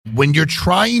When you're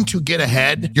trying to get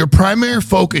ahead, your primary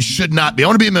focus should not be, I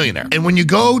want to be a millionaire. And when you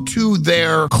go to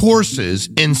their courses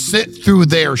and sit through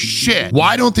their shit,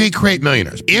 why don't they create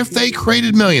millionaires? If they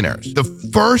created millionaires, the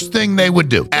first thing they would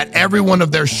do at every one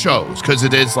of their shows, because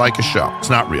it is like a show, it's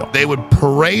not real, they would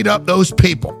parade up those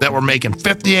people that were making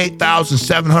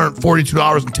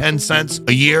 $58,742.10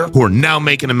 a year who are now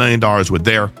making $1 million with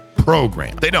their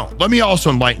program. They don't. Let me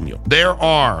also enlighten you. There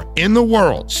are, in the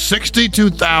world,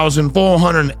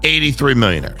 62,483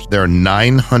 millionaires. There are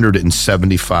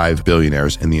 975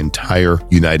 billionaires in the entire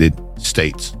United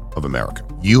States of America.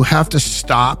 You have to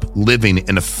stop living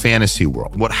in a fantasy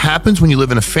world. What happens when you live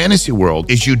in a fantasy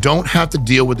world is you don't have to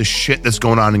deal with the shit that's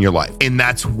going on in your life. And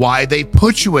that's why they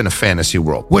put you in a fantasy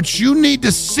world. What you need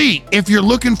to seek if you're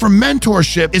looking for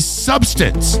mentorship is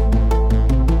substance.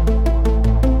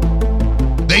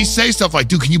 They say stuff like,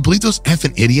 dude, can you believe those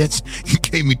effing idiots? You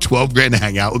gave me 12 grand to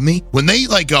hang out with me. When they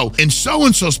like go, and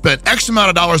so-and-so spent X amount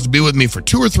of dollars to be with me for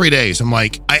 2 or 3 days. I'm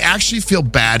like, I actually feel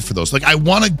bad for those. Like, I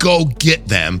want to go get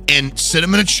them and sit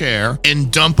them in a chair and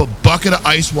dump a bucket of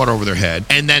ice water over their head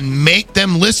and then make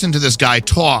them listen to this guy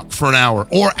talk for an hour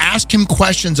or ask him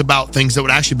questions about things that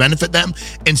would actually benefit them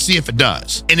and see if it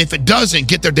does. And if it doesn't,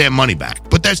 get their damn money back.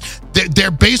 But they're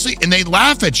basically, and they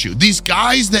laugh at you. These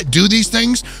guys that do these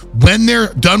things, when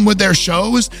they're done with their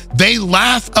shows, they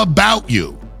laugh about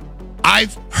you.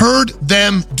 I've heard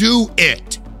them do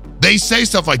it. They say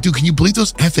stuff like, dude, can you believe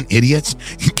those effing idiots?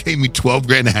 You gave me 12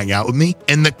 grand to hang out with me.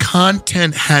 And the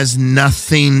content has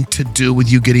nothing to do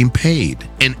with you getting paid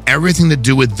and everything to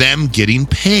do with them getting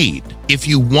paid. If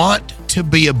you want to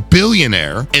be a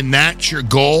billionaire and that's your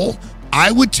goal,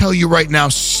 I would tell you right now,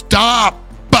 stop.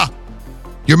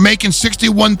 You're making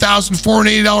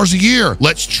 $61,480 a year.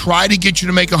 Let's try to get you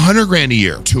to make 100 grand a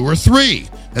year, 2 or 3.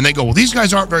 And they go, well, these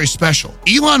guys aren't very special.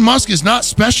 Elon Musk is not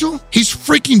special. He's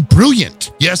freaking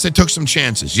brilliant. Yes, they took some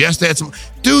chances. Yes, they had some.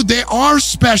 Dude, they are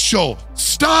special.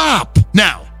 Stop.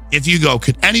 Now, if you go,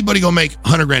 could anybody go make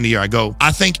 100 grand a year? I go,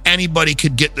 I think anybody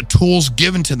could get the tools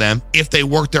given to them if they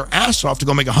work their ass off to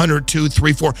go make 100, 2,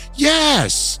 3, 4.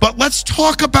 Yes. But let's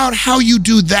talk about how you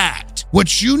do that.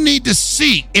 What you need to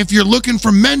see if you're looking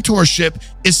for mentorship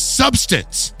is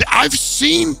substance. I've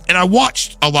seen and I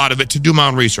watched a lot of it to do my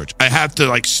own research. I have to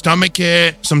like stomach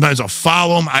it. Sometimes I'll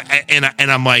follow them.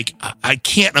 I'm like, I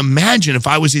can't imagine if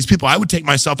I was these people. I would take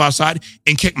myself outside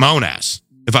and kick my own ass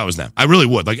if I was them. I really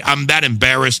would. Like, I'm that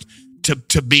embarrassed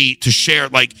to share,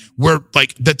 like, we're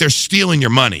like that they're stealing your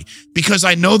money, because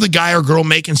I know the guy or girl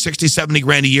making 60, 70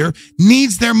 grand a year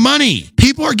needs their money.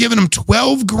 People are giving them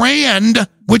 12 grand,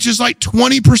 which is like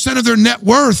 20% of their net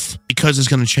worth, because it's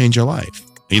going to change your life.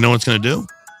 And you know what it's going to do?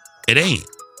 It ain't.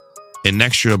 And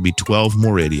next year it'll be 12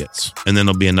 more idiots. And then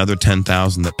there'll be another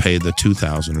 10,000 that pay the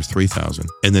 2,000 or 3,000.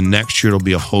 And then next year it'll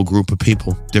be a whole group of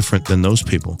people different than those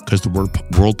people, because the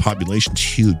world population's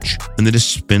huge. And they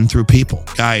just spin through people.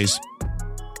 Guys,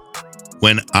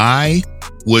 when I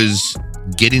was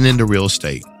getting into real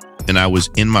estate and I was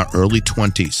in my early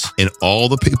 20s and all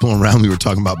the people around me were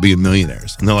talking about being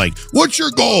millionaires, and they're like, what's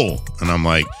your goal? And I'm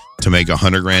like, to make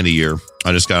 100 grand a year.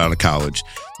 I just got out of college.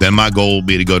 Then my goal will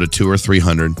be to go to 200 or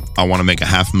 300. I want to make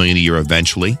 $500,000 a year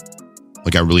eventually.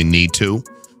 Like, I really need to.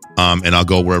 And I'll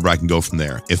go wherever I can go from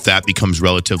there. If that becomes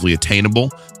relatively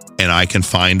attainable and I can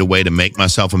find a way to make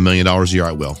myself $1 million a year,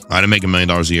 I will. I didn't make $1 million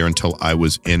a year until I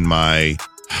was in my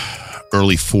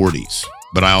early 40s.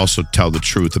 But I also tell the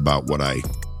truth about what I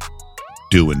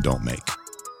do and don't make.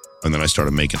 And then I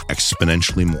started making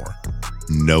exponentially more.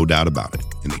 No doubt about it.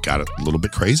 And it got a little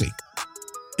bit crazy.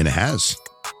 And it has.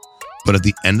 But at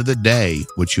the end of the day,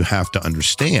 what you have to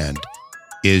understand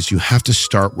is you have to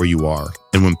start where you are.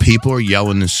 And when people are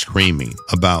yelling and screaming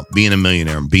about being a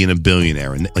millionaire and being a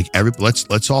billionaire, and like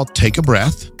let's all take a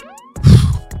breath.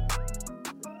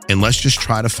 And let's just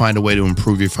try to find a way to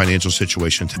improve your financial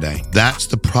situation today. That's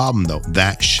the problem, though.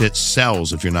 That shit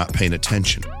sells if you're not paying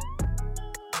attention.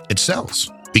 It sells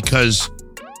because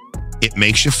it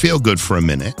makes you feel good for a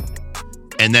minute.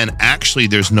 And then actually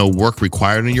there's no work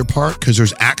required on your part, because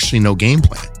there's actually no game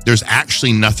plan. There's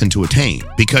actually nothing to attain,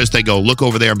 because they go, look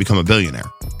over there and become a billionaire.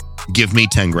 Give me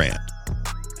 10 grand.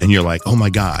 And you're like, oh my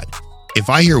God. If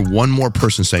I hear one more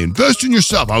person say, invest in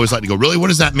yourself, I always like to go, really? What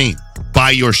does that mean?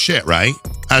 Buy your shit, right?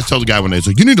 I was telling the guy one day, he's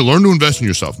like, you need to learn to invest in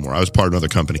yourself more. I was part of another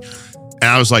company. And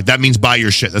I was like, that means buy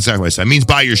your shit. That's exactly what I said. It means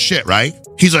buy your shit, right?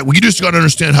 He's like, well, you just got to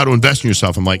understand how to invest in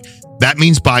yourself. I'm like, that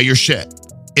means buy your shit.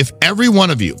 If every one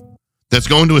of you that's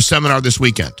going to a seminar this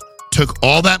weekend took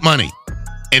all that money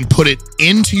and put it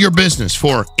into your business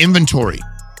for inventory,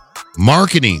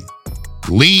 marketing,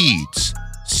 leads,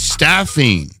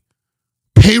 staffing,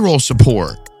 payroll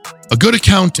support, a good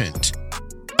accountant,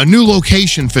 a new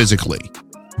location physically,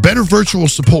 better virtual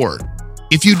support.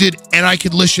 If you did, and I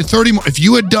could list you 30 more, if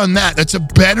you had done that, that's a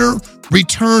better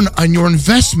return on your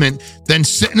investment than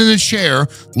sitting in a chair,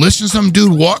 listening to some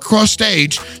dude walk across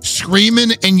stage, screaming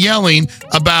and yelling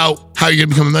about how you're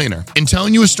gonna become a millionaire and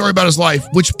telling you a story about his life,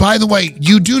 which, by the way,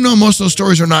 you do know most of those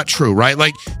stories are not true, right?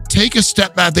 Like, take a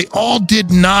step back. They all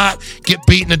did not get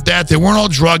beaten to death. They weren't all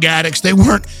drug addicts.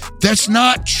 That's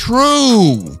not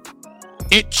true.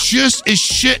 It just is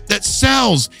shit that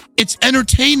sells. It's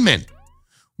entertainment,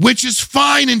 which is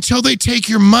fine until they take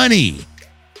your money.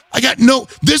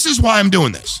 This is why I'm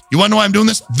doing this. You want to know why I'm doing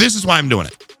this? This is why I'm doing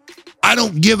it. I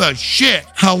don't give a shit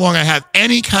how long I have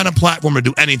any kind of platform to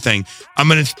do anything. I'm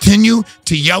going to continue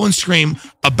to yell and scream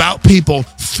about people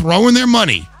throwing their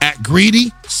money at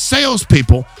greedy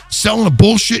salespeople selling a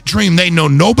bullshit dream they know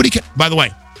nobody can. By the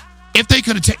way, if they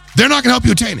could attain, they're not going to help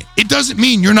you attain it. It doesn't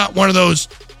mean you're not one of those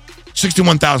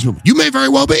 61,000 people. You may very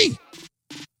well be.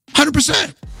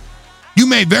 100%. You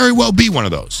may very well be one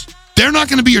of those. They're not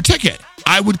going to be your ticket.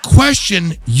 I would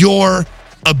question your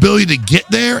ability to get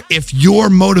there if your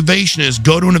motivation is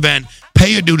go to an event,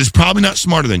 pay a dude who's probably not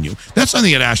smarter than you. That's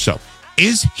something I'd ask yourself.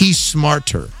 Is he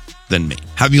smarter than me?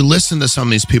 Have you listened to some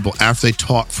of these people after they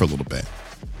talk for a little bit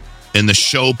and the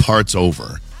show part's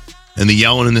over and the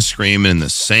yelling and the screaming and the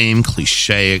same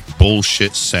cliche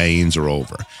bullshit sayings are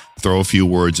over? Throw a few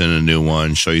words in a new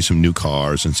one, show you some new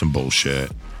cars and some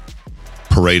bullshit.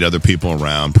 Parade other people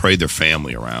around, parade their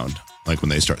family around, like when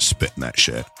they start spitting that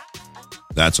shit.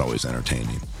 That's always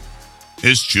entertaining.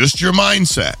 It's just your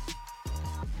mindset.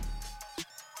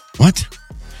 What?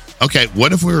 Okay,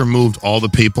 what if we removed all the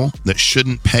people that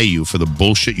shouldn't pay you for the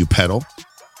bullshit you peddle?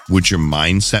 Would your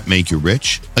mindset make you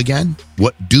rich again?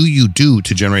 What do you do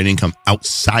to generate income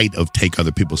outside of take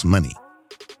other people's money?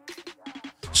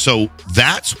 So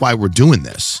that's why we're doing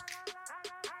this.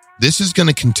 This is going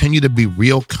to continue to be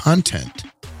real content,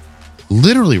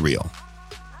 literally real,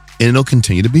 and it'll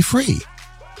continue to be free.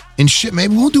 And shit,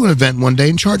 maybe we'll do an event one day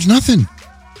and charge nothing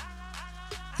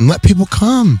and let people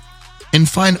come and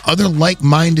find other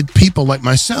like-minded people like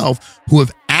myself who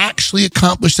have actually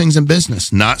accomplished things in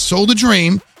business, not sold a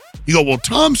dream. You go, well,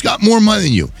 Tom's got more money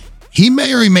than you. He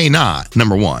may or he may not,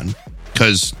 number one,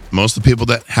 because most of the people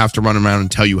that have to run around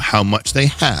and tell you how much they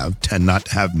have tend not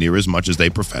to have near as much as they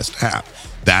profess to have.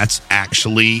 That's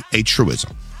actually a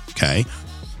truism, okay?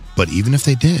 But even if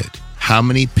they did, how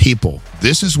many people,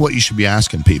 this is what you should be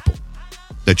asking people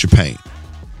that you're paying.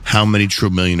 How many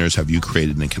true millionaires have you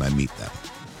created and can I meet them?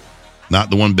 Not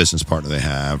the one business partner they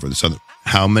have or this other.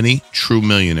 How many true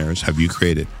millionaires have you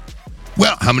created?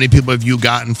 Well, how many people have you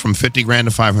gotten from 50 grand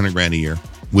to 500 grand a year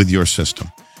with your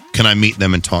system? Can I meet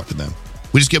them and talk to them?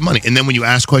 We just get money. And then when you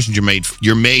ask questions,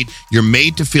 you're made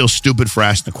to feel stupid for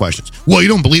asking the questions. Well, you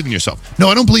don't believe in yourself. No,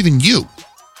 I don't believe in you.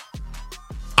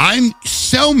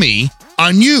 Sell me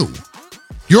on you.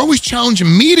 You're always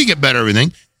challenging me to get better at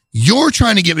everything. You're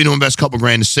trying to get me to invest a couple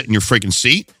grand to sit in your freaking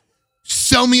seat.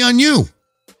 Sell me on you.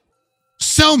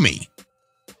 Sell me.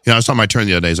 I was talking to my attorney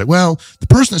the other day. He's like, well, the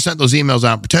person that sent those emails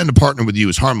out pretending to partner with you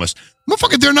is harmless.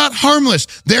 Motherfucker, they're not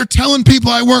harmless. They're telling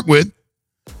people I work with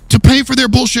to pay for their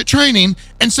bullshit training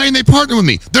and saying they partner with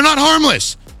me. They're not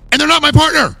harmless. And they're not my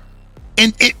partner.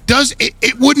 And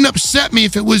it wouldn't upset me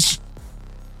if it was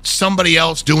somebody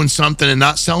else doing something and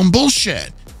not selling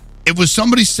bullshit. It was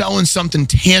somebody selling something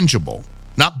tangible,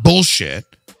 not bullshit.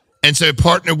 And so I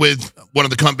partner with one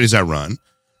of the companies I run.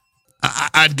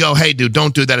 I'd go, hey, dude,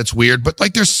 don't do that. It's weird. But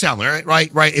like they're selling, right?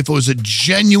 If it was a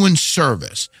genuine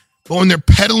service. But when they're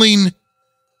peddling,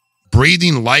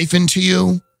 breathing life into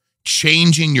you,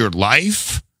 changing your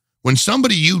life, when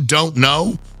somebody you don't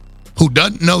know, who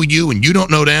doesn't know you and you don't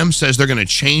know them, says they're going to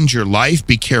change your life,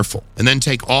 be careful. And then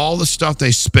take all the stuff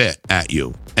they spit at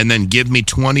you and then give me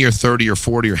 20 or 30 or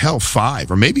 40 or hell 5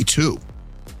 or maybe 2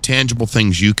 tangible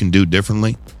things you can do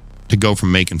differently to go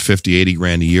from making 50, 80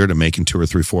 grand a year to making 2 or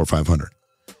 3, 4 or 500.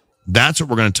 That's what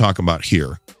we're going to talk about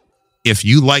here. If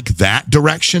you like that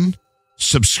direction,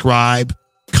 subscribe,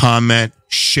 comment,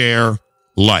 share,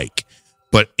 like.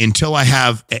 But until I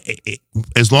have,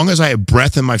 as long as I have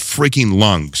breath in my freaking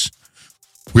lungs,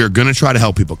 we are going to try to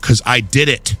help people because I did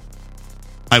it.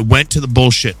 I went to the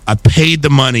bullshit. I paid the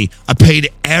money. I paid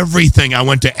everything. I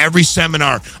went to every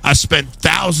seminar. I spent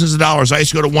thousands of dollars. I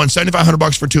used to go to one,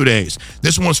 $7,500 for 2 days.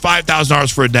 This one was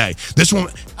 $5,000 for a day. This one,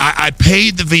 I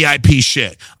paid the VIP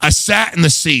shit. I sat in the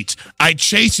seats. I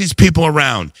chased these people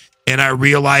around and I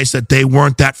realized that they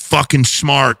weren't that fucking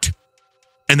smart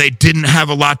and they didn't have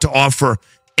a lot to offer.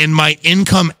 And my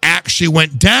income actually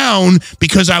went down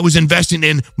because I was investing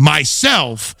in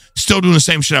myself, still doing the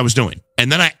same shit I was doing.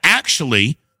 And then I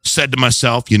actually said to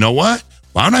myself, you know what?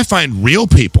 Why don't I find real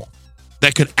people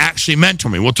that could actually mentor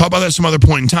me? We'll talk about that some other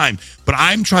point in time. But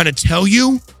I'm trying to tell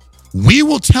you, I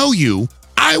will tell you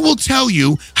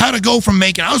how to go from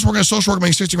making, I was working a social worker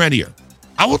making 60 grand a year.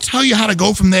 I will tell you how to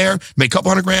go from there, make a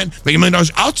couple $100 grand, make $1 million.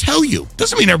 I'll tell you.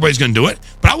 Doesn't mean everybody's going to do it,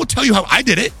 but I will tell you how I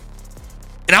did it.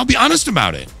 And I'll be honest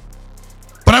about it.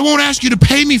 But I won't ask you to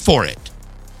pay me for it.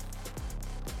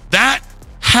 That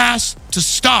has to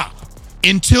stop.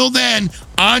 Until then,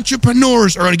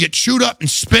 entrepreneurs are going to get chewed up and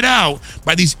spit out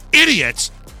by these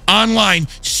idiots online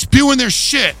spewing their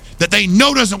shit that they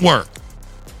know doesn't work.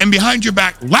 And behind your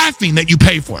back laughing that you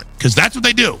pay for it. Because that's what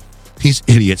they do. These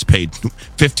idiots paid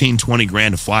 15, 20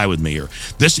 grand to fly with me. Or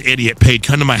this idiot paid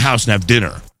come to my house and have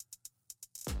dinner.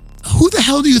 Who the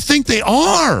hell do you think they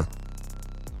are?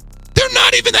 They're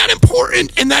not even that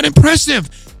important and that impressive.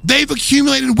 They've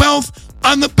accumulated wealth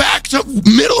on the backs of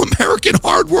middle American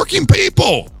hardworking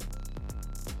people.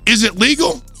 Is it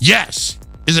legal? Yes.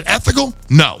 Is it ethical?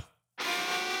 No.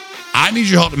 I need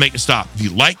your help to make it stop. If you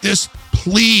like this,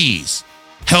 please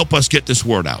help us get this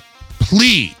word out.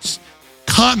 Please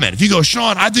comment. If you go,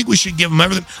 Sean, I think we should give them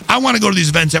everything. I want to go to these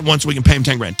events at once so we can pay them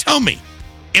 10 grand. Tell me.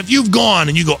 If you've gone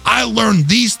and you go, I learned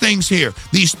these things here,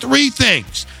 these 3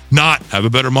 things, not have a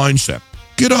better mindset,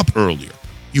 get up earlier.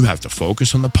 You have to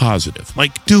focus on the positive.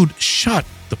 Like, dude, shut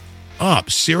up.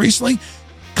 Seriously?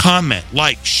 Comment,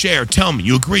 like, share, tell me.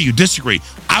 You agree, you disagree.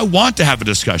 I want to have a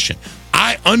discussion.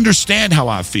 I understand how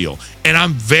I feel, and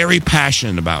I'm very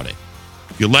passionate about it.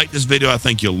 If you like this video, I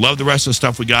think you'll love the rest of the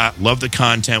stuff we got, love the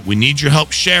content. We need your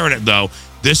help sharing it, though.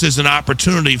 This is an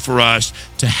opportunity for us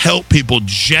to help people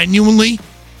genuinely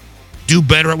do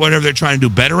better at whatever they're trying to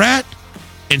do better at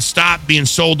and stop being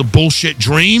sold a bullshit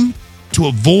dream to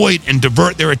avoid and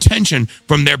divert their attention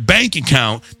from their bank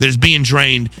account that is being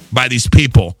drained by these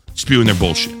people spewing their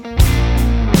bullshit.